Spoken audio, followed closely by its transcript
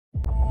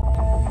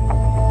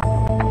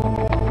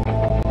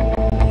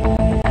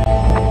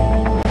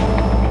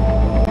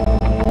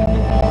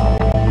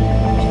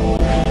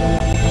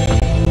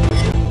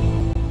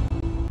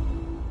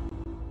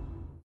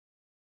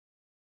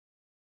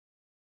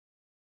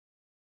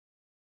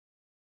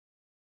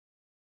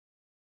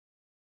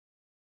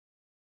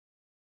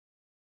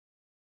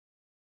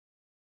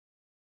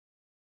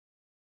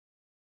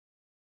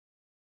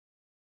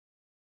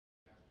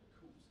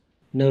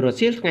នៅរ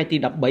សៀលថ្ងៃទី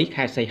13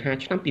ខែសីហា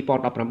ឆ្នាំ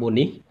2019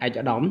នេះឯក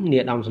ឧត្តមនា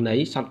យឧត្តមសេនី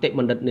យ៍សន្តិប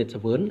ណ្ឌិតនេតស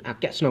វឿនអ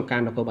គ្គស្នងកា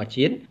រនគរបាល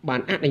ជាតិបា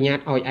នអនុញ្ញាត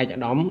ឲ្យឯកឧ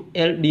ត្តម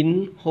Eldeen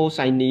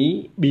Hasaaini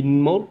Binh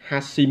Mohd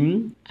Hashim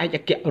ឯកអ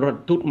គ្គរដ្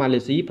ឋទូតម៉ាឡេ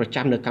ស៊ីប្រ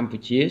ចាំនៅកម្ពុ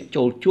ជា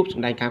ចូលជួបស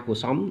ម្ដែងការគួរ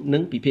សមនិ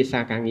ងពិភាក្សា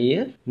ការងារ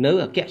នៅ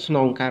អគ្គស្ន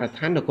ងការដ្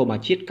ឋាននគរបាល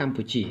ជាតិកម្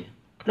ពុជា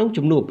ក្នុង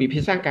ជំនួបពិភា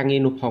ក្សាការងា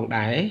រនោះផង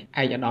ដែរ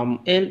ឯកឧត្តម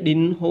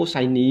Eldeen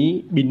Hasaaini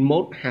Binh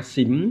Mohd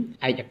Hashim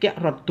ឯកអគ្គ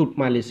រដ្ឋទូត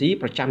ម៉ាឡេស៊ី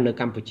ប្រចាំនៅ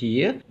កម្ពុជា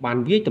បាន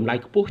វាយតម្លៃ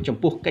ខ្ពស់ចំ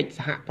ពោះកិច្ចស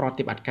ហប្រ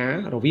តិបត្តិការ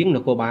រវាងន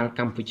គរបាល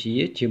កម្ពុជា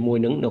ជាមួយ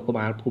នឹងនគរ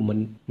បាលភូមិ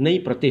ន្ទនៃ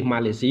ប្រទេសម៉ា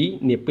ឡេស៊ី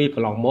នាពេលក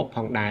ន្លងមកផ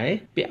ងដែរ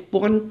ពាក់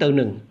ព័ន្ធទៅ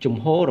នឹងជំ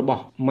ហររប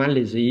ស់ម៉ា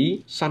ឡេស៊ី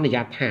សន្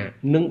យាថា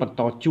នឹងបន្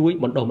តជួយ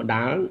បណ្ដុះបណ្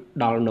ដាល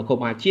ដល់នគរ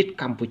បាលជាតិ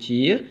កម្ពុ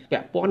ជាពា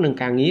ក់ព័ន្ធនឹង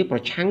ការងារប្រ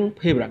ឆាំង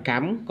ភេរវក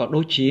ម្មក៏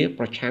ដូចជា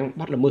ប្រឆាំង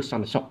បទល្មើសស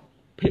ន្តិសុខ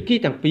ភាគី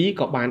ទាំងពីរ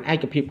ក៏បានឯ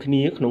កភាពគ្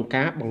នាក្នុង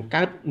ការបង្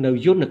កើតនូវ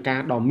យន្តការ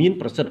ដ៏មាន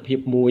ប្រសិទ្ធភាព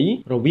មួយ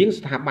រវាង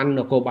ស្ថាប័ន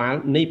នគរបាល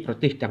នៃប្រ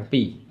ទេសទាំង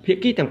ពីរភា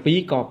គីទាំងពីរ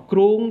ក៏គ្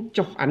រោង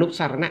ចុះអនុ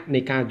សារណៈនៃ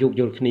ការយោគ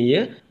យល់គ្នា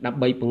ដើម្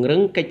បីពង្រឹ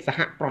ងកិច្ចសហ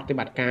ប្រតិប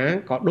ត្តិការ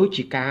ក៏ដូច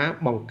ជាការ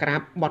បង្ក្រា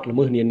បបទល្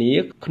មើសនានា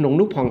ក្នុង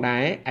នោះផងដែ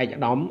រឯកឧ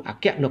ត្តមអ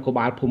គ្គនគរ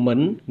បាលភូមិ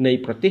ន្ទនៃ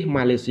ប្រទេស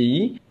ម៉ាឡេស៊ី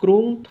គ្រោ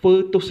ងធ្វើ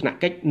ទស្សន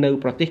កិច្ចនៅ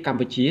ប្រទេសកម្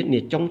ពុជានា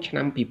ចុងឆ្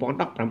នាំ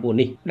2019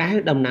នេះដែល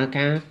ដំណើរ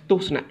ការទ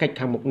ស្សនកិច្ច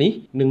ខាងមុខនេះ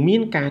នឹងមា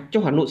នការ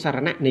ចុះអនុសារ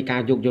ណៈនៃកា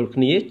រយោគយល់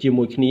គ្នាជា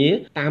មួយគ្នា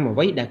តាមអ្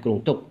វីដែលគ្រោង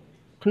ទុក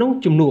ក្នុង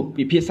ជំនួប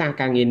ពិភាក្សា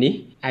ការងារនេះ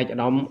ឯកឧត្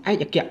តមឯក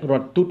អគ្គរ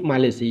ដ្ឋទូតម៉ា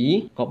ឡេស៊ី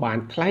ក៏បាន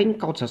ថ្លែង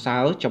កោតសរសើ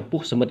រចំ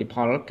ពោះសមិទ្ធផ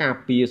លការ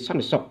ពារស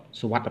ន្តិសុខ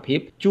សុវត្ថិភាព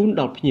ជូន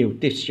ដល់ភ្ញៀវ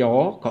ទេសចរ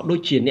ក៏ដូច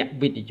ជាអ្នក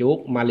វិនិយោគ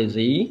ម៉ាឡេ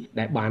ស៊ី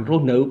ដែលបានរ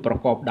ស់នៅប្រ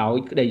កបដោយ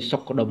ក្តីសុ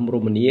ខដុមរ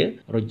មនា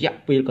រយៈ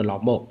ពេលកន្ល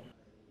ងមក